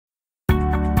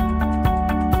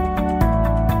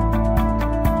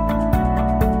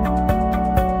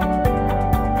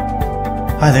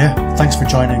Hi there, thanks for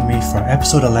joining me for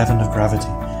episode 11 of Gravity,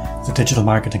 the Digital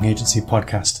Marketing Agency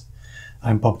podcast.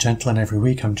 I'm Bob Gentle, and every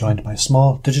week I'm joined by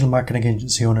small digital marketing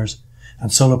agency owners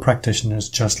and solo practitioners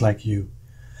just like you.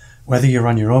 Whether you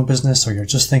run your own business or you're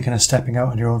just thinking of stepping out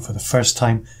on your own for the first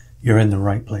time, you're in the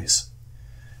right place.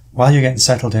 While you're getting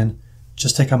settled in,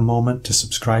 just take a moment to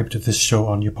subscribe to this show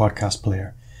on your podcast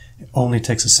player. It only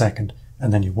takes a second,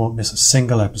 and then you won't miss a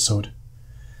single episode.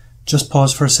 Just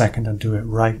pause for a second and do it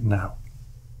right now.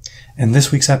 In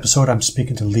this week's episode, I'm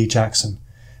speaking to Lee Jackson.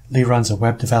 Lee runs a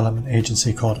web development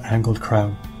agency called Angled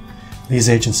Crown. Lee's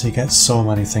agency gets so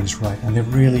many things right, and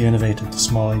they've really innovated the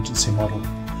small agency model.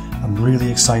 I'm really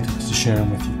excited to share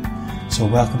them with you. So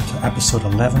welcome to episode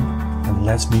 11, and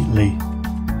let's meet Lee.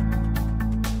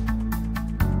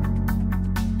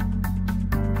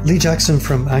 Lee Jackson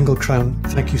from Angled Crown,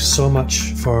 thank you so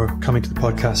much for coming to the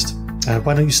podcast.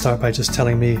 Why don't you start by just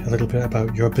telling me a little bit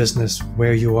about your business,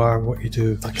 where you are, what you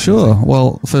do? Sure.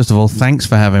 Well, first of all, thanks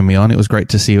for having me on. It was great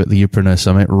to see you at the Upreneur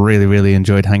Summit. Really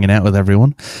enjoyed hanging out with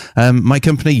everyone. My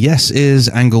company, yes, is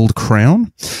Angled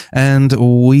Crown, and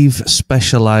we've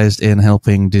specialized in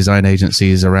helping design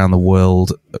agencies around the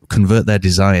world convert their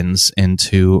designs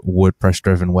into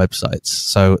WordPress-driven websites.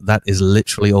 So that is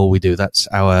literally all we do. That's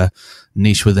our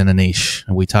niche within a niche.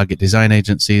 And we target design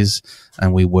agencies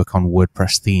and we work on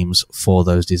WordPress themes for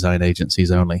those design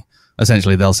agencies only.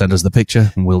 Essentially, they'll send us the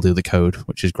picture and we'll do the code,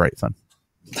 which is great fun.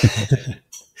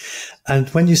 And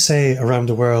when you say around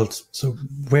the world, so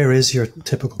where is your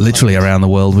typical client? Literally around the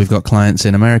world. We've got clients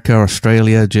in America,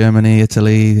 Australia, Germany,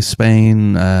 Italy,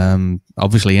 Spain,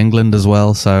 obviously England as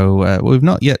well. So we've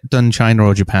not yet done China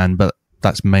or Japan, but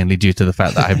that's mainly due to the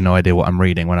fact that I have no idea what I'm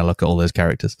reading when I look at all those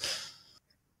characters.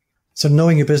 So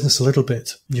knowing your business a little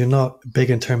bit, you're not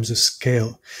big in terms of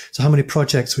scale. So how many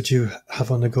projects would you have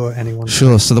on the go at any one time?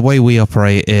 Sure. So the way we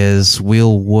operate is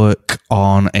we'll work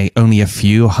on only a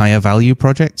few higher value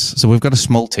projects. So we've got a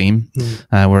small team.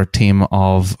 We're a team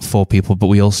of 4 people, but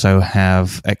we also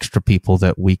have extra people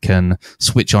that we can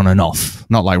switch on and off.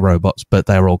 Not like robots, but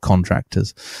they're all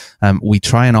contractors. We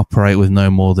try and operate with no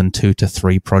more than 2 to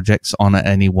 3 projects on at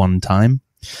any one time.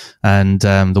 And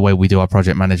the way we do our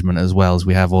project management as well is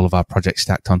we have all of our projects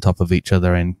stacked on top of each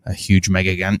other in a huge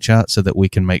mega Gantt chart so that we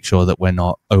can make sure that we're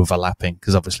not overlapping,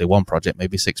 because obviously one project may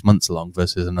be 6 months long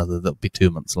versus another that'll be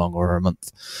 2 months long or a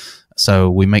month.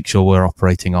 So we make sure we're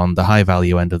operating on the high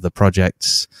value end of the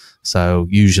projects. So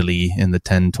usually in the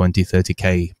 10, 20,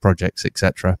 30K projects,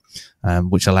 etc.,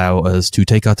 which allow us to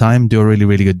take our time, do a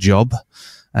really good job,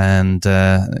 and,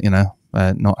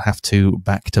 not have to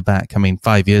back to back. I mean,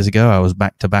 5 years ago, I was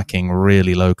back to backing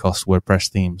really low cost WordPress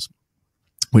themes,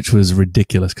 which was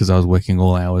ridiculous because I was working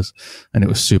all hours and it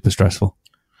was super stressful.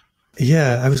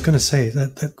 Yeah, I was going to say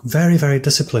that very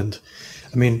disciplined.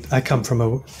 I mean, I come from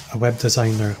a web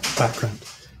designer background,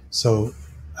 so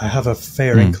I have a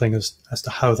fair inkling as to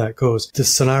how that goes. The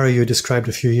scenario you described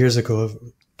a few years ago of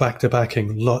back to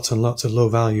backing lots and lots of low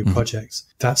value projects,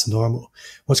 that's normal.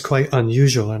 What's quite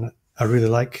unusual, and I really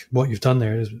like what you've done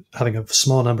there, is having a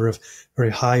small number of very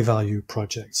high value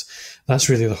projects. That's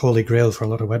really the holy grail for a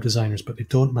lot of web designers, but they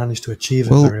don't manage to achieve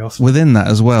it very often. Within that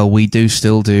as well, we do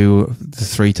still do the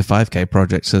 3 to 5K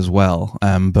projects as well.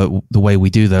 But the way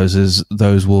we do those is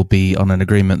those will be on an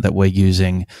agreement that we're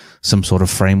using some sort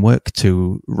of framework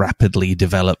to rapidly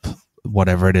develop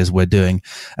whatever it is we're doing.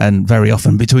 And very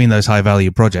often between those high value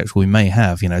projects, we may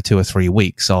have, 2 or 3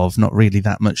 weeks of not really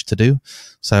that much to do.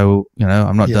 So,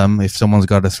 I'm not dumb. If someone's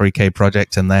got a 3K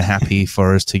project and they're happy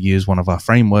for us to use one of our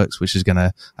frameworks, which is going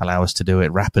to allow us to do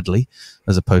it rapidly,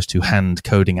 as opposed to hand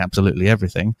coding absolutely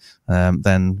everything,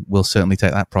 then we'll certainly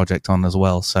take that project on as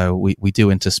well. So we do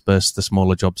intersperse the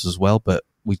smaller jobs as well, but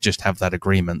we just have that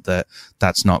agreement that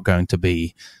that's not going to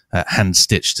be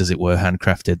hand-stitched, as it were,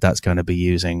 handcrafted. That's going to be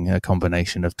using a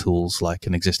combination of tools like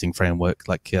an existing framework,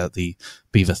 like the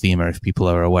Beaver Themer. If people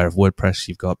are aware of WordPress,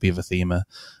 you've got Beaver Themer,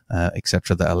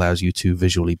 etc., that allows you to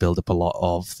visually build up a lot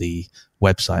of the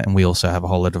website. And we also have a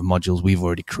whole lot of modules we've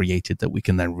already created that we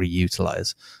can then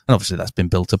reutilize. And obviously that's been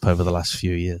built up over the last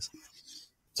few years.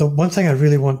 So one thing I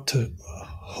really want to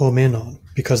home in on,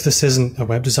 because this isn't a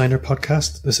web designer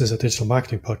podcast, this is a digital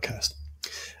marketing podcast.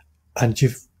 And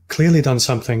you've clearly done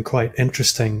something quite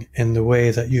interesting in the way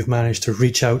that you've managed to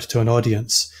reach out to an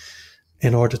audience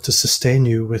in order to sustain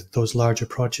you with those larger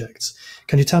projects.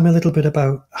 Can you tell me a little bit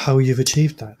about how you've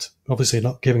achieved that? Obviously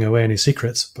not giving away any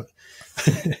secrets, but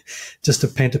just to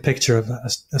paint a picture of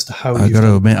that as to how I got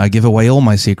to admit, I give away all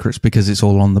my secrets because it's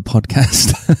all on the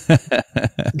podcast.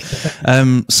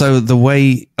 So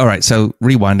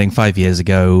rewinding 5 years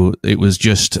ago, it was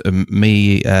just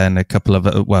me and a couple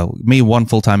of, one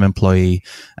full-time employee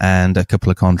and a couple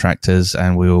of contractors,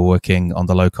 and we were working on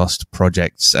the low-cost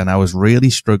projects, and I was really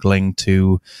struggling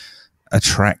to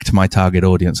attract my target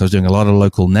audience. I was doing a lot of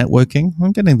local networking.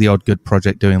 I'm getting the odd good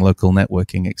project doing local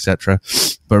networking, etc.,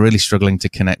 but really struggling to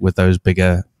connect with those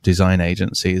bigger design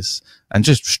agencies, and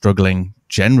just struggling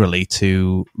generally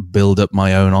to build up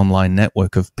my own online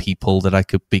network of people that I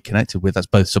could be connected with. That's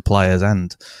both suppliers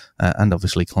and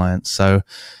obviously clients. So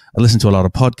I listened to a lot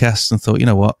of podcasts and thought, you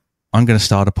know what? I'm going to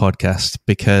start a podcast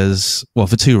because, for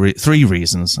three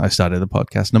reasons I started the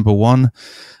podcast. Number one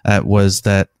was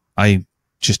that I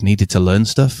just needed to learn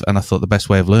stuff, and I thought the best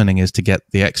way of learning is to get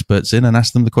the experts in and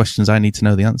ask them the questions I need to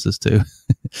know the answers to.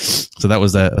 So that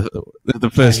was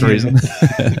the first reason.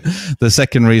 The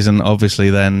second reason, obviously,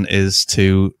 then is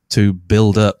to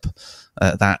build up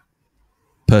that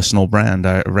personal brand.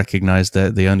 I recognize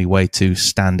that the only way to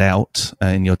stand out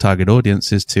in your target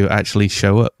audience is to actually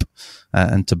show up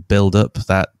and to build up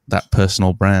that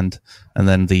personal brand. And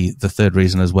then the third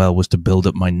reason as well was to build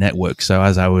up my network. So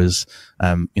as I was,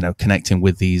 connecting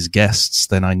with these guests,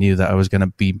 then I knew that I was going to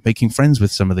be making friends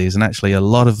with some of these. And actually a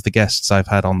lot of the guests I've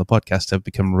had on the podcast have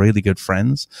become really good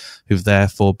friends who've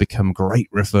therefore become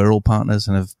great referral partners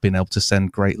and have been able to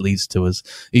send great leads to us.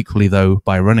 Equally though,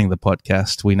 by running the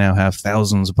podcast, we now have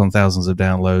thousands upon thousands of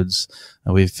downloads.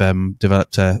 We've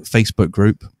developed a Facebook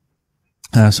group.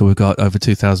 So we've got over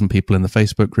 2,000 people in the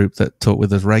Facebook group that talk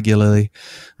with us regularly.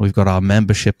 We've got our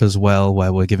membership as well,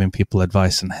 where we're giving people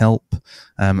advice and help.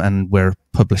 And we're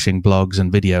publishing blogs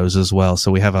and videos as well.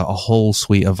 So we have a whole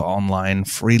suite of online,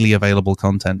 freely available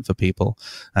content for people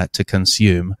to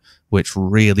consume, which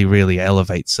really, really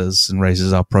elevates us and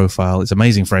raises our profile. It's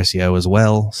amazing for SEO as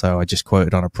well. So I just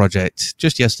quoted on a project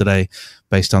just yesterday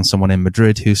based on someone in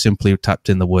Madrid who simply tapped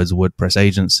in the words WordPress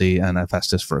agency and have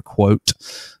asked us for a quote.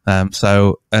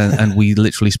 And we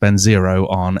literally spend zero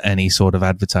on any sort of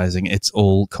advertising. It's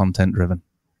all content driven.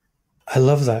 I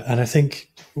love that. And I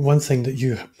think one thing that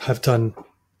you have done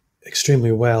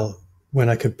extremely well when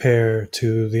I compare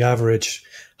to the average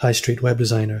high street web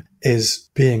designer is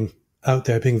being out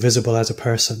there, being visible as a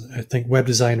person. I think web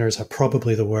designers are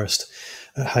probably the worst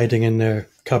at hiding in their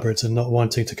cupboards and not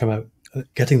wanting to come out.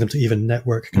 Getting them to even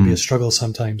network can be a struggle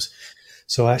sometimes.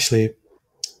 So actually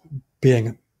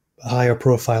being a higher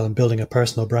profile and building a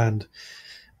personal brand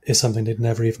is something they'd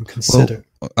never even consider.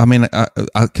 Well, I mean,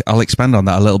 I'll expand on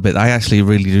that a little bit. I actually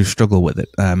really do struggle with it.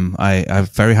 I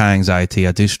have very high anxiety.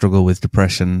 I do struggle with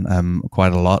depression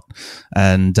quite a lot.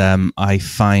 And I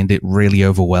find it really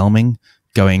overwhelming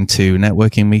going to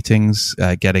networking meetings,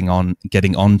 getting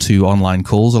onto online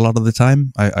calls a lot of the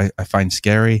time. I find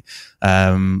scary.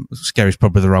 Scary is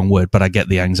probably the wrong word, but I get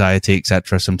the anxiety,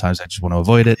 etc. Sometimes I just want to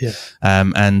avoid it. Yeah.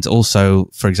 And also,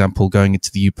 for example, going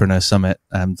into the Upreneur Summit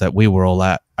that we were all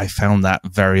at, I found that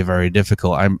very, very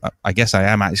difficult. I guess I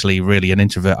am actually really an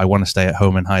introvert. I want to stay at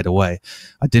home and hide away.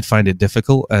 I did find it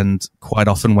difficult, and quite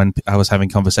often when I was having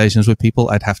conversations with people,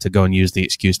 I'd have to go and use the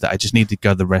excuse that I just need to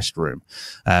go to the restroom,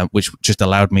 which just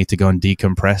allowed me to go and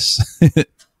decompress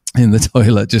in the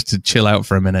toilet just to chill out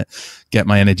for a minute, get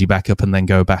my energy back up, and then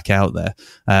go back out there.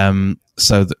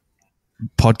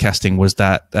 Podcasting was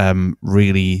that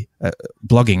blogging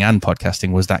and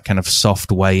podcasting was that kind of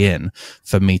soft way in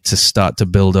for me to start to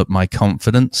build up my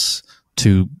confidence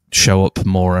to show up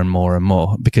more and more and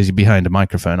more, because you're behind a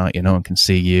microphone, aren't you? No one can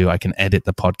see you. I can edit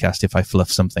the podcast if I fluff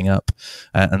something up.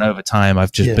 And over time,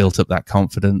 I've just built up that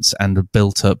confidence and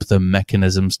built up the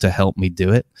mechanisms to help me do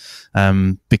it.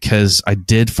 Because I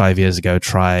did 5 years ago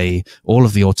try all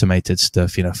of the automated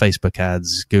stuff, Facebook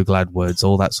ads, Google AdWords,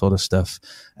 all that sort of stuff.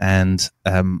 And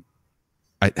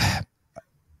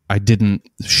I didn't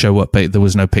show up. There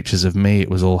was no pictures of me. It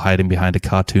was all hiding behind a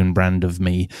cartoon brand of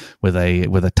me with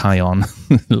a tie on.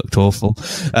 It looked awful,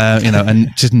 and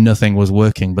just nothing was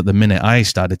working. But the minute I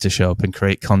started to show up and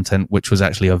create content, which was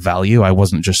actually of value, I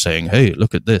wasn't just saying, "Hey,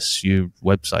 look at this. Your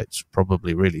website's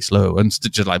probably really slow," and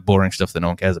just like boring stuff that no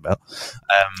one cares about.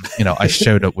 I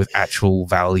showed up with actual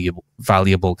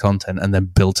valuable content, and then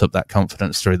built up that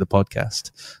confidence through the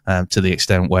podcast to the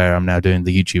extent where I'm now doing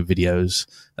the YouTube videos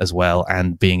as well,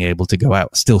 and being able to go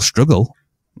out. Still struggle.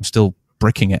 I'm still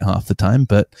bricking it half the time,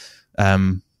 but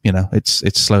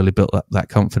it's slowly built up that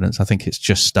confidence. I think it's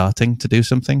just starting to do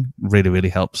something. Really, really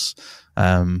helps.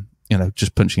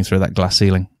 Just punching through that glass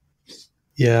ceiling.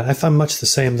 Yeah, I found much the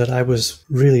same, that I was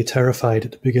really terrified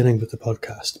at the beginning with the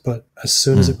podcast, but as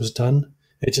soon as it was done,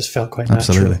 it just felt quite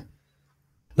natural.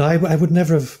 No, I would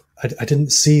never have, I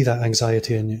didn't see that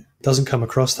anxiety in you. It doesn't come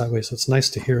across that way. So it's nice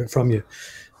to hear it from you,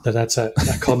 that's a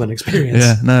common experience.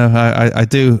 Yeah, no, I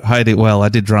do hide it well. I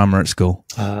did drama at school.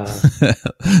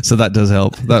 So that does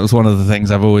help. That was one of the things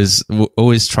I've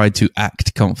always tried to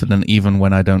act confident even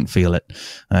when I don't feel it.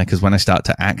 Because when I start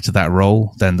to act that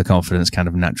role, then the confidence kind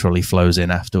of naturally flows in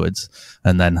afterwards.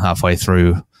 And then halfway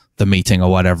through the meeting or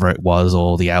whatever it was,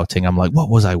 or the outing, I'm like, what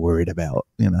was I worried about?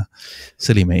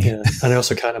 Silly me. Yeah. And I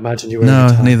also can't imagine you were.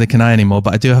 No, neither can I anymore.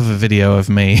 But I do have a video of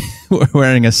me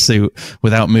wearing a suit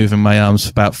without moving my arms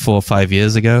about 4 or 5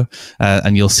 years ago.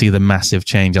 And you'll see the massive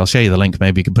change. I'll show you the link.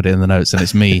 Maybe you can put it in the notes. And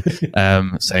it's me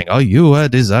saying, oh, you are a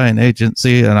design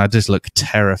agency. And I just look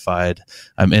terrified.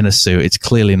 I'm in a suit. It's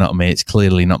clearly not me. It's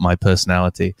clearly not my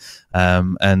personality.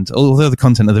 And although the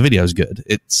content of the video is good,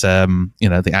 it's,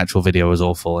 the actual video was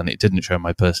awful and it didn't show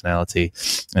my personality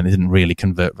and it didn't really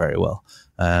convert very well.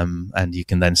 And you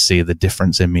can then see the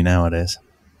difference in me nowadays.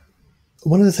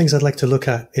 One of the things I'd like to look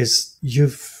at is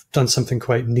you've done something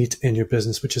quite neat in your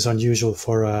business, which is unusual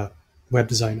for a web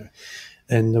designer,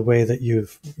 in the way that you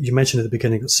mentioned at the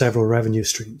beginning several revenue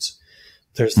streams.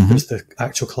 There's the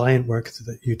actual client work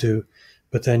that you do,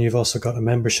 but then you've also got a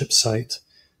membership site,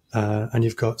 and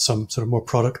you've got some sort of more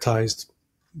productized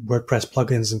WordPress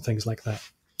plugins and things like that.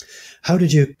 How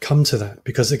did you come to that?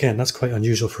 Because again, that's quite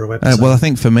unusual for a web designer. Well, I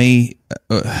think for me,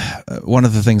 one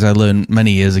of the things I learned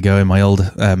many years ago in my old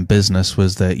business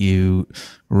was that you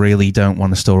really don't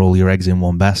want to store all your eggs in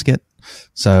one basket.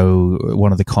 So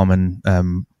one of the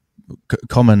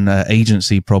common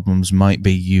agency problems might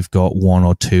be you've got 1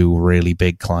 or 2 really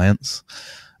big clients,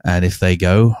 and if they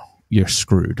go, you're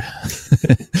screwed.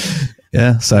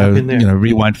 Yeah. So,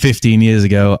 rewind 15 years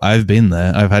ago, I've been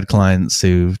there. I've had clients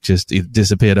who just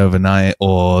disappeared overnight,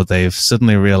 or they've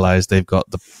suddenly realized they've got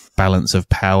the balance of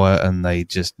power and they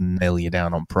just nail you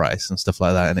down on price and stuff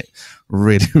like that. And it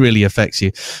really, really affects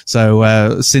you.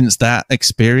 So, since that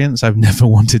experience, I've never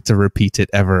wanted to repeat it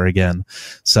ever again.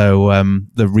 So,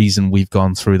 the reason we've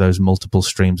gone through those multiple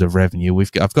streams of revenue,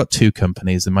 I've got 2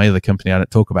 companies, and my other company I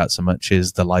don't talk about so much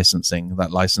is the licensing.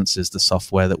 That licenses the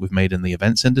software that we've made in the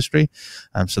events industry.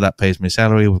 So that pays me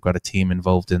salary. We've got a team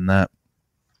involved in that.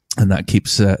 And that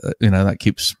keeps, that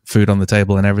keeps food on the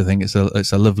table and everything. It's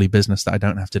a lovely business that I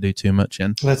don't have to do too much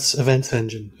in. That's Event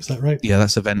Engine, is that right? Yeah,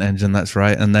 that's Event Engine. That's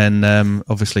right. And then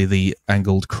obviously the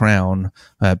Angled Crown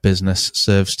business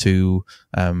serves to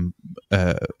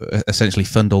essentially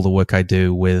fund all the work I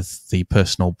do with the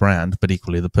personal brand, but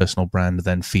equally the personal brand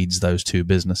then feeds those 2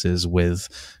 businesses with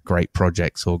great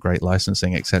projects or great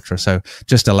licensing, etc. So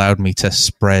just allowed me to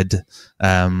spread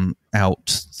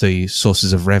out the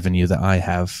sources of revenue that I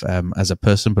have as a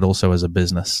person, but also as a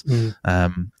business.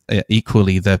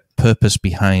 Equally, the purpose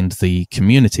behind the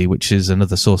community, which is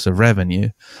another source of revenue,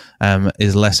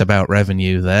 is less about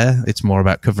revenue there. It's more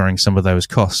about covering some of those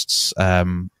costs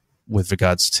with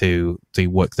regards to the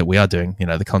work that we are doing,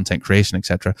 the content creation,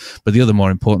 etc. But the other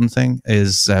more important thing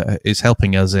is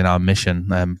helping us in our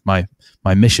mission,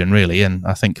 my mission really, and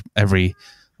I think every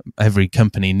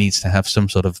company needs to have some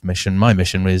sort of mission. My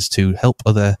mission is to help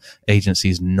other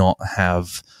agencies not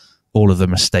have all of the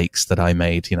mistakes that I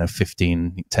made,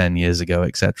 15, 10 years ago,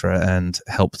 etc., and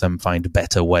help them find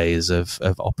better ways of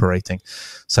operating.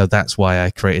 So that's why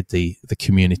I created the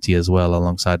community as well,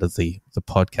 alongside of the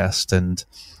podcast, and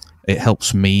it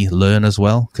helps me learn as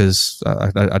well, because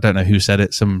I don't know who said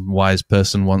it. Some wise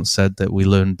person once said that we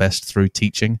learn best through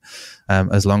teaching.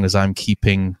 As long as I'm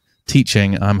keeping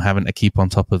teaching, I'm having to keep on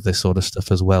top of this sort of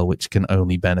stuff as well, which can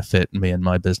only benefit me and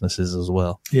my businesses as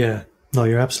well. Yeah, no,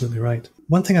 you're absolutely right.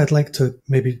 One thing I'd like to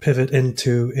maybe pivot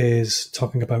into is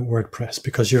talking about WordPress,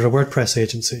 because you're a WordPress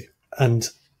agency, and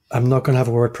I'm not going to have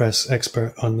a WordPress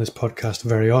expert on this podcast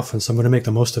very often, so I'm going to make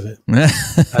the most of it.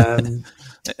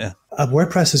 Yeah.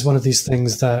 WordPress is one of these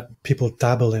things that people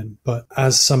dabble in, but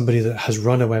as somebody that has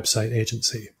run a website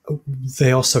agency,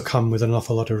 they also come with an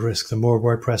awful lot of risk. The more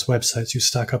WordPress websites you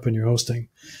stack up in your hosting,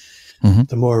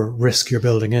 the more risk you're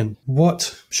building in.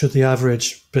 What should the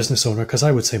average business owner, because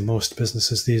I would say most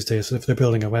businesses these days, if they're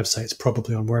building a website, it's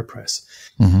probably on WordPress.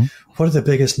 What are the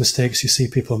biggest mistakes you see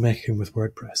people making with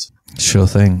WordPress? Sure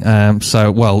thing. There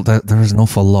is an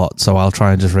awful lot, so I'll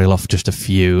try and just reel off just a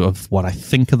few of what I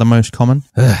think are the most common.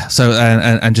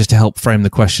 And just to help frame the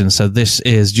question, so this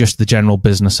is just the general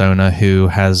business owner who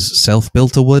has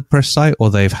self-built a WordPress site, or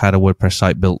they've had a WordPress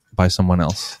site built by someone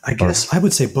else? I guess I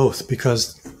would say both,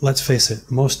 because let's face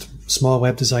it, most small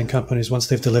web design companies, once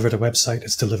they've delivered a website,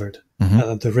 it's delivered.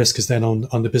 The risk is then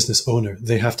on the business owner.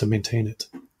 They have to maintain it.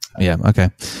 Yeah.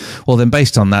 Okay. Well, then,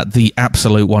 based on that, the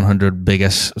absolute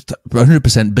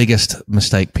 100% biggest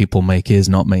mistake people make is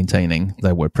not maintaining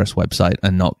their WordPress website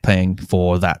and not paying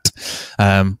for that.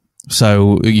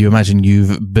 So you imagine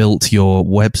you've built your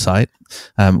website.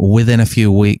 Within a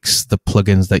few weeks, the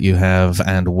plugins that you have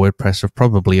and WordPress have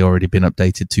probably already been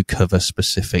updated to cover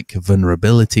specific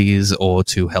vulnerabilities or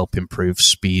to help improve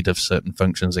speed of certain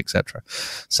functions, etc.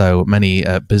 So many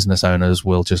business owners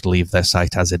will just leave their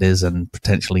site as it is and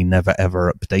potentially never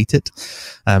ever update it.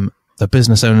 The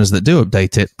business owners that do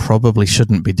update it probably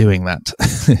shouldn't be doing that.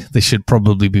 They should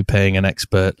probably be paying an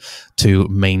expert to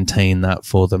maintain that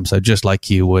for them. So just like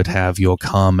you would have your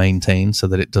car maintained so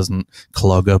that it doesn't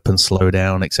clog up and slow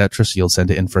down, etc. So you'll send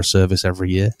it in for a service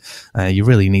every year. You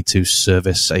really need to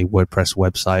service a WordPress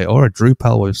website or a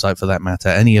Drupal website for that matter.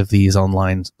 Any of these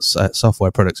online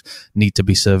software products need to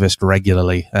be serviced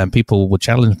regularly. People would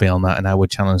challenge me on that, and I would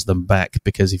challenge them back,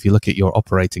 because if you look at your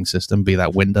operating system, be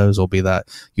that Windows or be that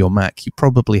your Mac, you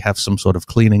probably have some sort of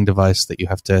cleaning device that you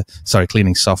have to,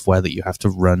 cleaning software that you have to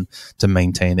run to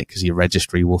maintain it, because your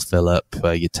registry will fill up,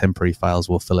 your temporary files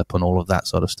will fill up, and all of that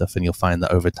sort of stuff. And you'll find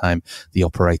that over time, the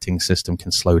operating system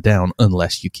can slow down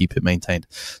unless you keep it maintained.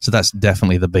 So that's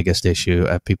definitely the biggest issue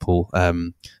people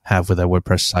have with their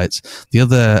WordPress sites. The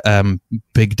other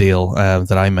big deal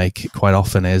that I make quite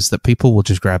often is that people will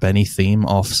just grab any theme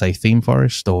off, say,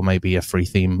 ThemeForest, or maybe a free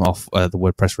theme off the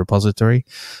WordPress repository,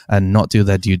 and not do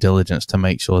their due diligence to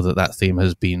make sure that that theme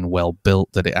has been well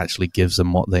built, that it actually gives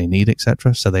them what they need,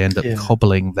 etc. So they end up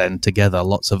cobbling then together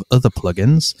lots of other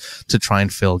plugins to try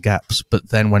and fill gaps. But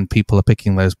then when people are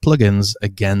picking those plugins,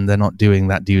 again, they're not doing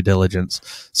that due diligence.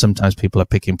 Sometimes people are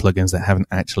picking plugins that haven't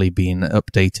actually been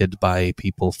updated by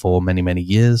people for many, many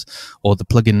years, or the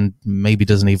plugin maybe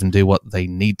doesn't even do what they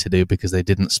need to do because they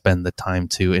didn't spend the time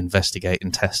to investigate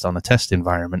and test on a test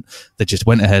environment. They just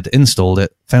went ahead, installed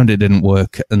it, found it didn't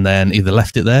work, and then either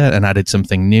left it there and added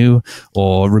something new,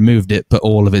 or removed it, but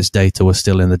all of its data was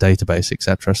still in the database,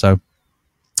 etc. So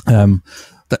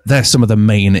there's some of the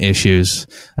main issues.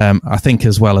 I think,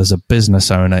 as well, as a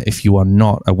business owner, if you are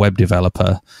not a web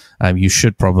developer, you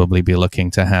should probably be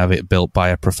looking to have it built by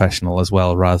a professional as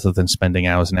well, rather than spending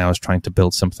hours and hours trying to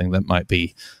build something that might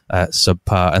be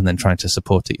subpar and then trying to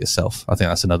support it yourself. I think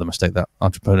that's another mistake that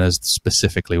entrepreneurs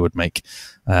specifically would make.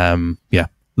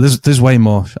 There's way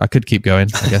more. I could keep going,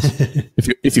 I guess,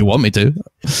 if you want me to.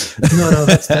 No,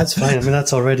 that's fine. I mean,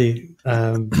 that's already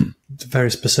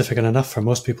very specific and enough for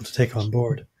most people to take on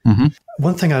board. Mm-hmm.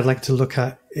 One thing I'd like to look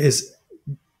at is,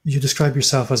 you describe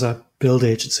yourself as a build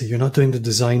agency. You're not doing the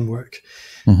design work.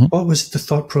 Mm-hmm. What was the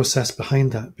thought process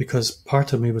behind that? Because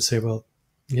part of me would say, well,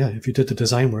 yeah, if you did the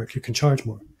design work, you can charge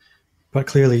more. But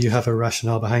clearly you have a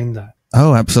rationale behind that.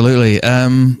 Oh, absolutely.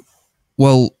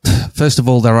 Well, first of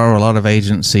all, there are a lot of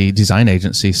design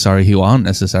agencies, who aren't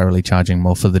necessarily charging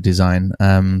more for the design.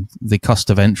 The cost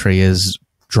of entry is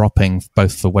dropping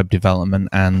both for web development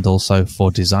and also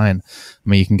for design. I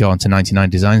mean, you can go on to 99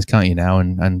 Designs, can't you, now,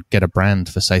 and get a brand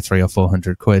for, say, 300 or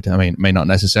 400 quid. I mean, it may not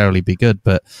necessarily be good,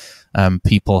 but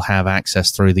people have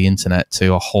access through the internet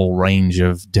to a whole range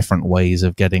of different ways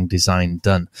of getting design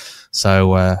done.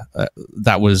 So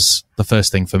that was the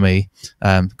first thing for me.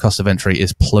 Cost of entry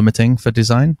is plummeting for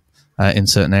design in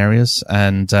certain areas,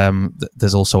 and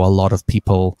there's also a lot of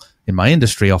people in my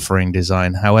industry offering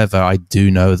design. However, I do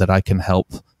know that I can help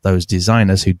those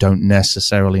designers who don't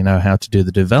necessarily know how to do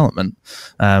the development.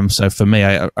 So for me,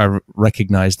 I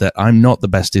recognize that I'm not the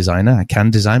best designer. I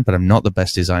can design, but I'm not the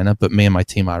best designer. But me and my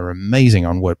team are amazing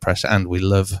on WordPress, and we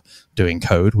love doing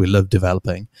code. We love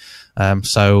developing.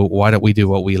 So why don't we do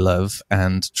what we love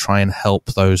and try and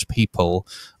help those people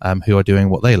who are doing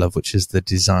what they love, which is the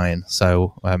design.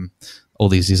 So all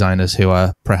these designers who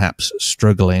are perhaps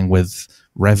struggling with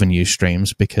revenue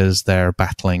streams because they're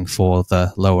battling for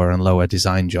the lower and lower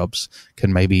design jobs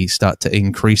can maybe start to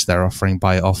increase their offering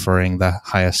by offering the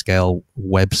higher scale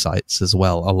websites as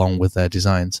well along with their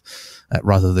designs,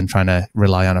 rather than trying to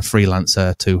rely on a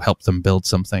freelancer to help them build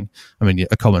something. I mean,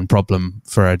 a common problem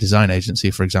for a design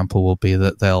agency, for example, will be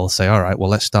that they'll say, all right, well,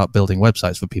 let's start building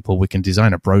websites for people. We can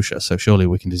design a brochure, so surely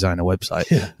we can design a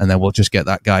website. Yeah. And then we'll just get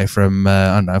that guy from,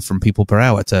 from People Per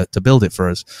Hour to build it for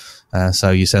us.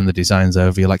 So you send the designs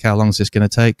over. You're like, how long is this going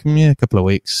to take? A couple of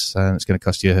weeks. And it's going to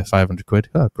cost you 500 quid.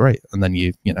 Oh, great. And then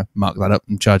you mark that up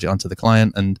and charge it onto the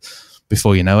client. And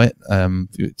before you know it,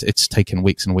 it's taken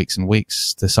weeks and weeks and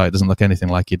weeks. The site doesn't look anything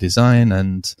like your design,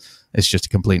 and it's just a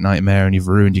complete nightmare, and you've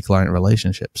ruined your client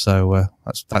relationship. So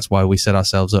that's why we set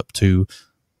ourselves up to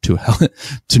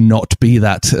not be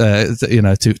that,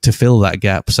 to fill that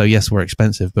gap. So yes, we're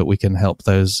expensive, but we can help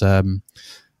those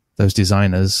those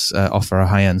designers offer a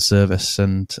high-end service,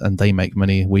 and they make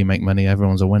money, we make money,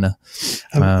 everyone's a winner.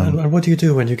 And what do you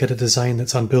do when you get a design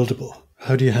that's unbuildable?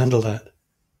 How do you handle that?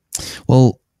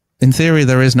 Well, in theory,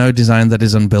 there is no design that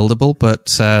is unbuildable,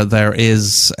 but there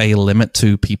is a limit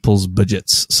to people's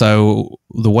budgets. So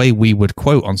the way we would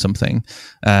quote on something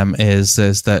is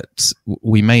that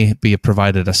we may be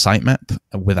provided a sitemap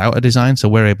without a design, so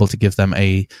we're able to give them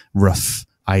a rough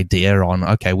idea on,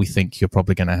 okay, we think you're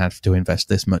probably going to have to invest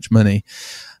this much money.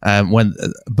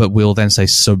 But we'll then say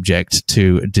subject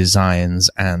to designs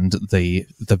and the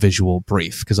visual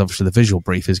brief, because obviously the visual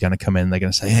brief is going to come in. They're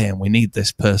going to say, hey, and we need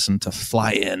this person to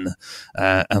fly in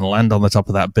and land on the top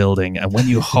of that building, and when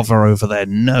you hover over their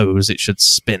nose, it should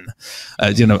spin.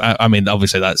 I mean,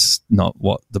 obviously that's not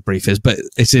what the brief is, but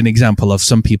it's an example of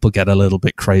some people get a little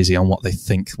bit crazy on what they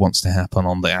think wants to happen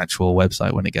on the actual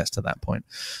website when it gets to that point.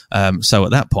 So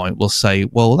at that point, we'll say,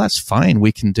 well, that's fine,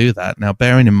 we can do that. Now,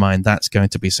 bearing in mind that's going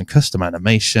to be some custom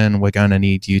animation, we're going to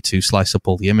need you to slice up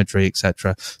all the imagery,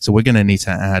 etc. So we're going to need to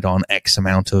add on X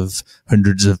amount of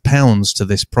hundreds of pounds to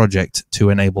this project to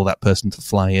enable that person to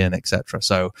fly in, etc.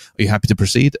 So are you happy to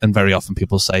proceed? And very often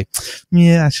people say,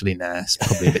 yeah, actually, nah, it's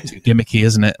probably a bit too gimmicky,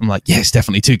 isn't it? I'm like, yeah, it's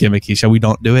definitely too gimmicky. Shall we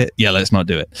not do it? Yeah, let's not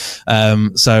do it.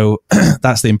 So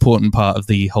that's the important part of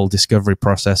the whole discovery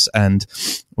process. And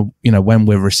when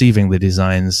we're receiving the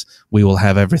designs, we will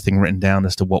have everything written down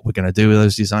as to what we're going to do with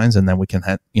those designs, and then we can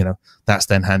that's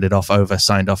then handed off over,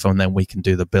 signed off, and then we can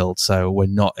do the build. So we're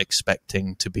not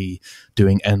expecting to be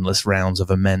doing endless rounds of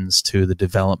amends to the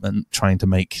development, trying to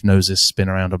make noses spin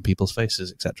around on people's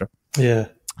faces, etc. Yeah.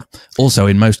 Also,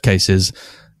 in most cases,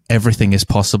 everything is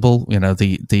possible.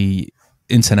 The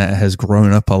internet has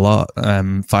grown up a lot.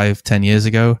 5-10 years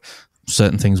ago,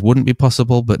 certain things wouldn't be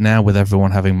possible, but now with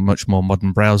everyone having much more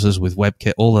modern browsers with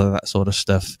WebKit, all of that sort of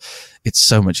stuff, it's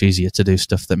so much easier to do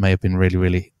stuff that may have been really,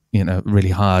 really, really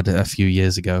hard a few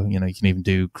years ago. You can even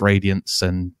do gradients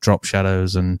and drop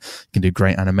shadows, and you can do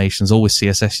great animations, all with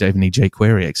CSS. You don't even need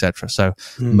jQuery, etc. So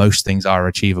most things are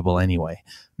achievable anyway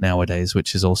nowadays,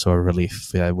 which is also a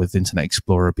relief. With Internet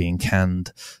Explorer being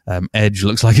canned, Edge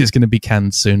looks like it's going to be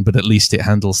canned soon, but at least it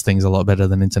handles things a lot better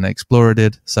than Internet Explorer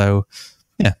did. So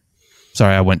yeah.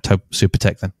 Sorry, I went super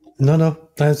tech then. No,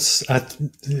 there's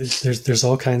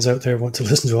all kinds out there who want to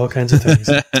listen to all kinds of things.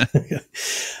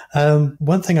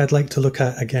 One thing I'd like to look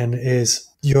at again is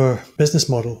your business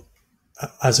model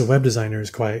as a web designer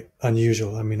is quite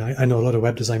unusual. I mean, I know a lot of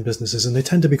web design businesses, and they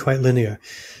tend to be quite linear,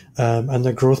 and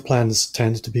their growth plans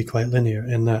tend to be quite linear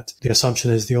in that the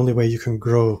assumption is the only way you can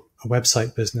grow a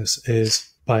website business is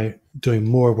by doing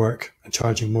more work and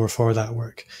charging more for that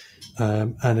work.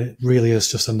 And it really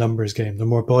is just a numbers game. The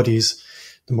more bodies,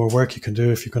 the more work you can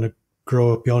do. If you're going to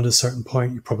grow beyond a certain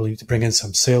point, you probably need to bring in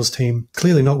some sales team.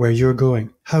 Clearly not where you're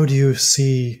going. How do you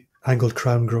see Angled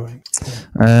Crown growing?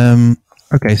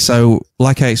 Okay, so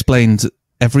like I explained,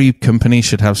 every company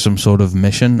should have some sort of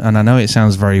mission. And I know it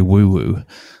sounds very woo-woo,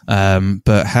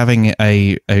 but having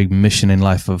a mission in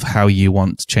life of how you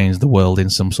want to change the world in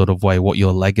some sort of way, what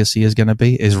your legacy is going to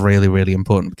be, is really, really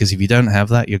important. Because if you don't have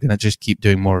that, you're going to just keep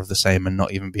doing more of the same and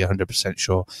not even be 100%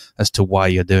 sure as to why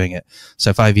you're doing it.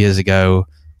 So 5 years ago,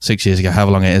 6 years ago,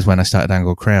 however long it is when I started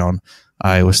Angled Crown,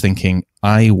 I was thinking,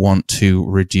 I want to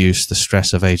reduce the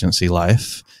stress of agency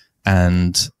life.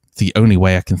 And the only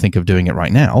way I can think of doing it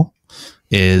right now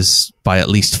is by at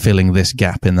least filling this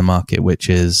gap in the market, which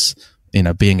is,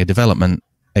 being a development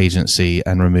agency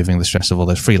and removing the stress of all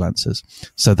those freelancers.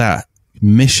 So that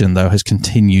mission, though, has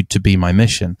continued to be my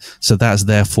mission. So that's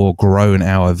therefore grown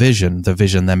our vision. The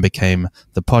vision then became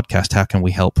the podcast. How can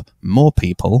we help more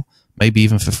people, maybe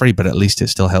even for free, but at least it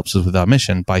still helps us with our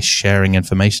mission by sharing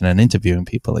information and interviewing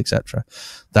people, etc.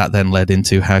 That then led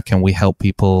into how can we help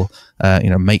people,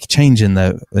 make change in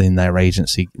their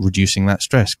agency, reducing that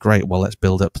stress. Great. Well, let's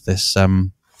build up this,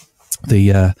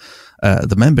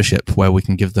 the membership where we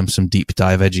can give them some deep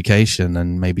dive education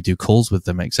and maybe do calls with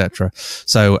them, etc.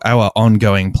 So our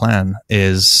ongoing plan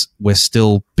is we're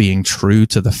still being true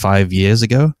to the 5 years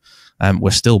ago.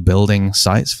 We're still building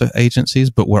sites for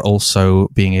agencies, but we're also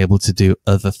being able to do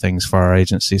other things for our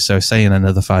agency. So say in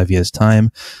another 5 years' time,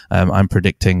 I'm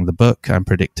predicting the book. I'm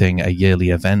predicting a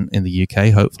yearly event in the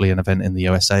UK, hopefully an event in the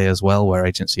USA as well, where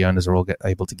agency owners are all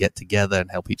able to get together and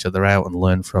help each other out and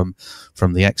learn from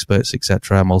the experts,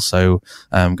 etc. I'm also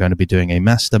going to be doing a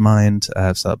mastermind.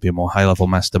 So that'll be a more high-level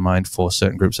mastermind for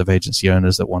certain groups of agency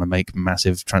owners that want to make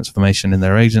massive transformation in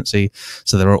their agency.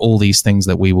 So there are all these things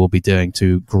that we will be doing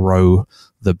to grow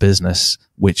the business,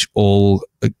 which all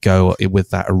go with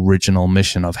that original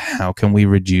mission of how can we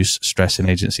reduce stress in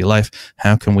agency life?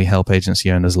 How can we help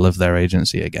agency owners love their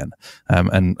agency again?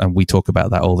 And we talk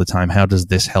about that all the time. How does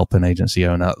this help an agency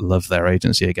owner love their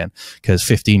agency again? Because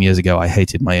 15 years ago, I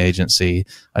hated my agency.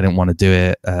 I didn't want to do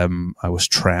it. I was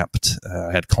trapped.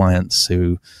 I had clients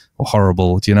who were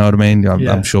horrible. Do you know what I mean?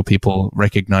 I'm sure people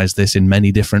recognize this in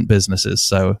many different businesses.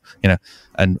 So,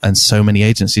 and so many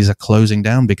agencies are closing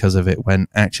down because of it, when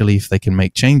actually if they can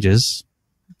make changes,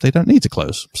 they don't need to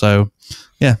close. So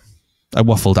yeah, I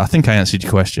waffled. I think I answered your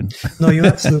question. No, you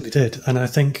absolutely did. And I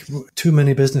think too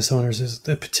many business owners,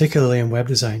 particularly in web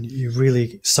design, you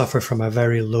really suffer from a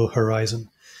very low horizon,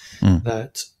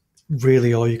 that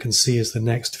really all you can see is the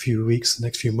next few weeks, the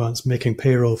next few months, making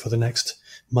payroll for the next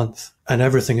month. And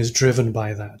everything is driven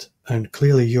by that. And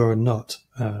clearly you're not.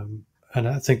 And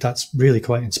I think that's really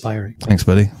quite inspiring. Thanks,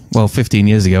 buddy. Well, 15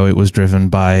 years ago, it was driven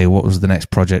by what was the next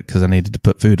project, because I needed to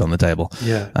put food on the table.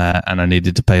 Yeah. And I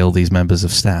needed to pay all these members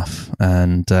of staff.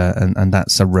 And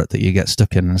that's a rut that you get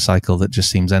stuck in a cycle that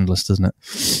just seems endless, doesn't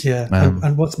it? Yeah.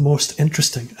 And what's most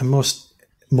interesting and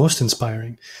most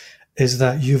inspiring is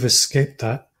that you've escaped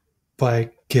that by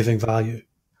giving value.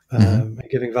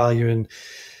 Giving value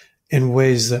in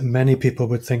ways that many people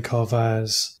would think of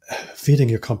as feeding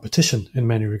your competition in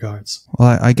many regards.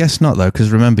 Well, I guess not, though, because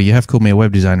remember, you have called me a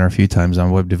web designer a few times. I'm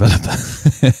a web developer.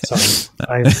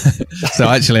 Sorry. So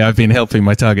actually, I've been helping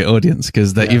my target audience,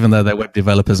 because even though they're web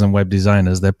developers and web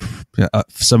designers,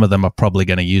 some of them are probably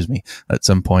going to use me at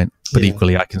some point, but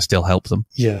equally, I can still help them.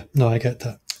 Yeah, no, I get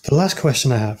that. The last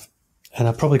question I have, and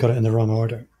I probably got it in the wrong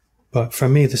order, but for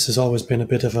me, this has always been a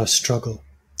bit of a struggle.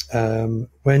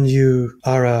 When you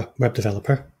are a web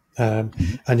developer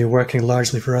and you're working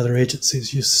largely for other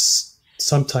agencies, you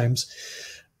sometimes,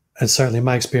 and certainly in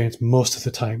my experience, most of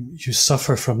the time, you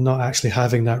suffer from not actually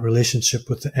having that relationship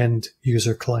with the end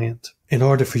user client. In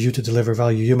order for you to deliver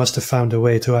value, you must have found a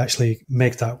way to actually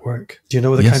make that work. Do you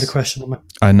know the kind of question I'm at?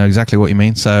 I know exactly what you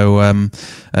mean. So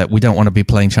we don't want to be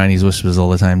playing Chinese whispers all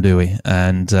the time, do we?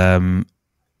 And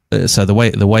so the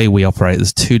way we operate,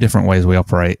 there's two different ways we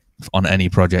operate on any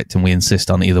project, and we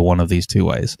insist on either one of these two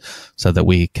ways so that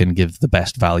we can give the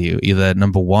best value. Either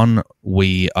number one,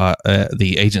 the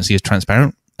agency is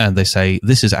transparent and they say,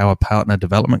 this is our partner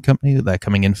development company. They're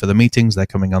coming in for the meetings, they're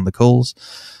coming on the calls,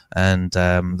 and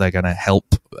they're going to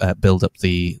help build up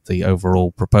the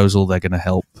overall proposal. They're going to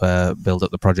help build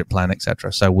up the project plan,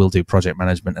 etc. So we'll do project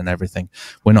management and everything.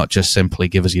 We're not just simply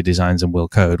give us your designs and we'll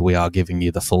code. We are giving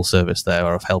you the full service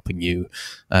there of helping you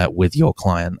with your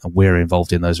client. And we're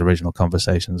involved in those original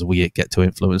conversations. We get to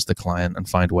influence the client and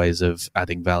find ways of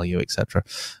adding value, etc.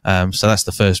 So that's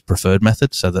the first preferred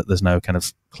method, so that there's no kind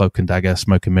of cloak and dagger,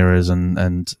 smoke and mirrors,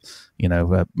 and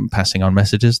passing on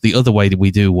messages. The other way that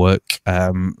we do work,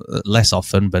 less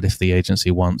often, but if the agency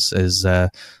wants, is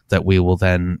that we will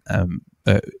then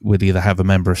we'd either have a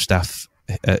member of staff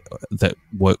that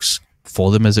works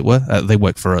for them, as it were. They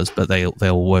work for us, but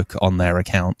they'll work on their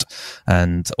account,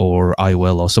 or I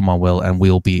will, or someone will, and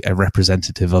we'll be a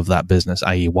representative of that business,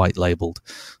 i.e. white labeled.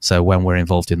 So when we're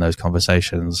involved in those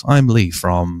conversations, I'm Lee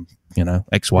from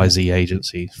XYZ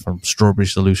agency, from Strawberry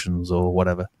Solutions or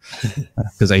whatever,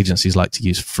 because agencies like to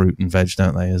use fruit and veg,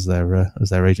 don't they, as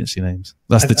their agency names.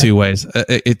 That's the two ways.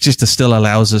 It just still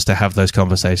allows us to have those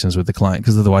conversations with the client,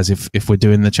 because otherwise, if we're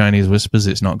doing the Chinese whispers,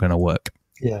 it's not going to work.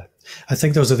 Yeah, I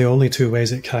think those are the only two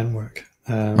ways it can work.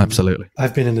 Absolutely.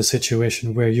 I've been in a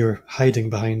situation where you're hiding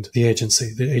behind the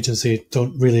agency. The agency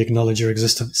don't really acknowledge your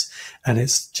existence, and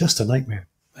it's just a nightmare.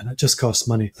 And it just costs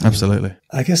money. Absolutely.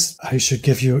 I guess I should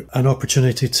give you an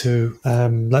opportunity to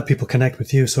let people connect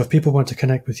with you. So if people want to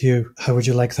connect with you, how would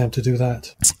you like them to do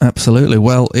that? Absolutely.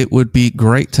 Well, it would be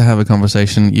great to have a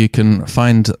conversation. You can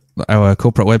find our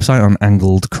corporate website on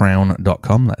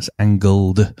angledcrown.com. That's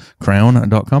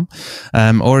angledcrown.com.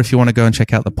 Or if you want to go and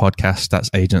check out the podcast,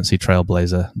 that's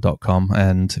agencytrailblazer.com.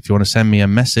 And if you want to send me a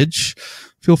message,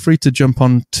 feel free to jump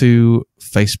on to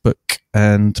Facebook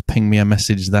and ping me a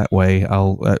message that way.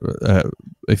 I'll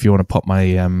if you want to pop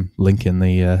my link in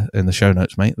the show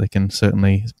notes, mate, they can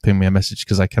certainly ping me a message,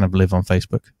 because I kind of live on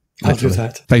Facebook. I'll do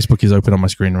that. Facebook is open on my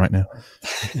screen right now.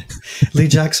 Lee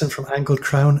Jackson from Angled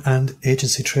Crown and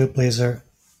Agency Trailblazer,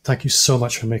 thank you so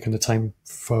much for making the time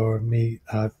for me.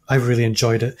 I've really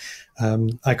enjoyed it.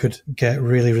 I could get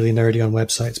really, really nerdy on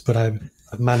websites, but I've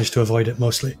managed to avoid it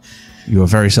mostly. You are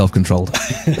very self-controlled.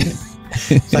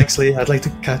 Thanks, Lee. I'd like to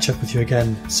catch up with you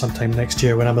again sometime next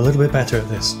year when I'm a little bit better at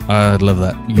this. I'd love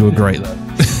that. You were great, though.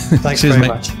 Thanks Cheers, very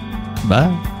much.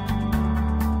 Bye.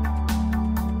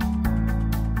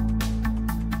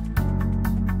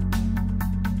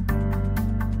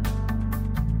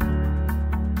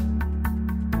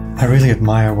 I really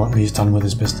admire what Lee's done with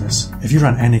his business. If you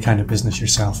run any kind of business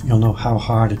yourself, you'll know how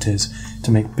hard it is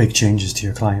to make big changes to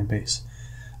your client base.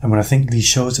 And what I think Lee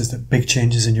shows is that big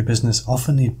changes in your business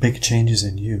often need big changes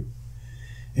in you.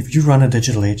 If you run a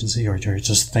digital agency or you're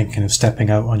just thinking of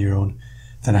stepping out on your own,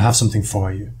 then I have something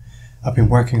for you. I've been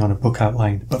working on a book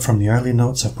outline, but from the early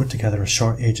notes I've put together a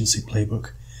short agency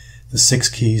playbook, the 6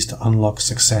 keys to unlock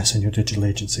success in your digital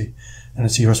agency, and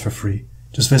it's yours for free.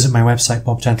 Just visit my website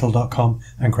bobgentle.com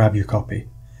and grab your copy.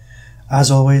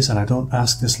 As always, and I don't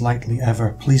ask this lightly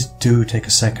ever, please do take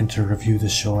a second to review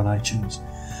this show on iTunes.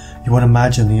 You won't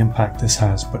imagine the impact this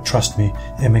has, but trust me,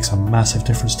 it makes a massive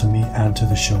difference to me and to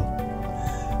the show.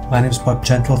 My name is Bob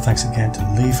Gentle. Thanks again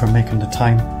to Lee for making the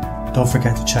time. Don't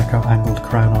forget to check out Angled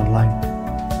Crown online.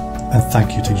 And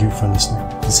thank you to you for listening.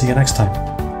 I'll see you next time.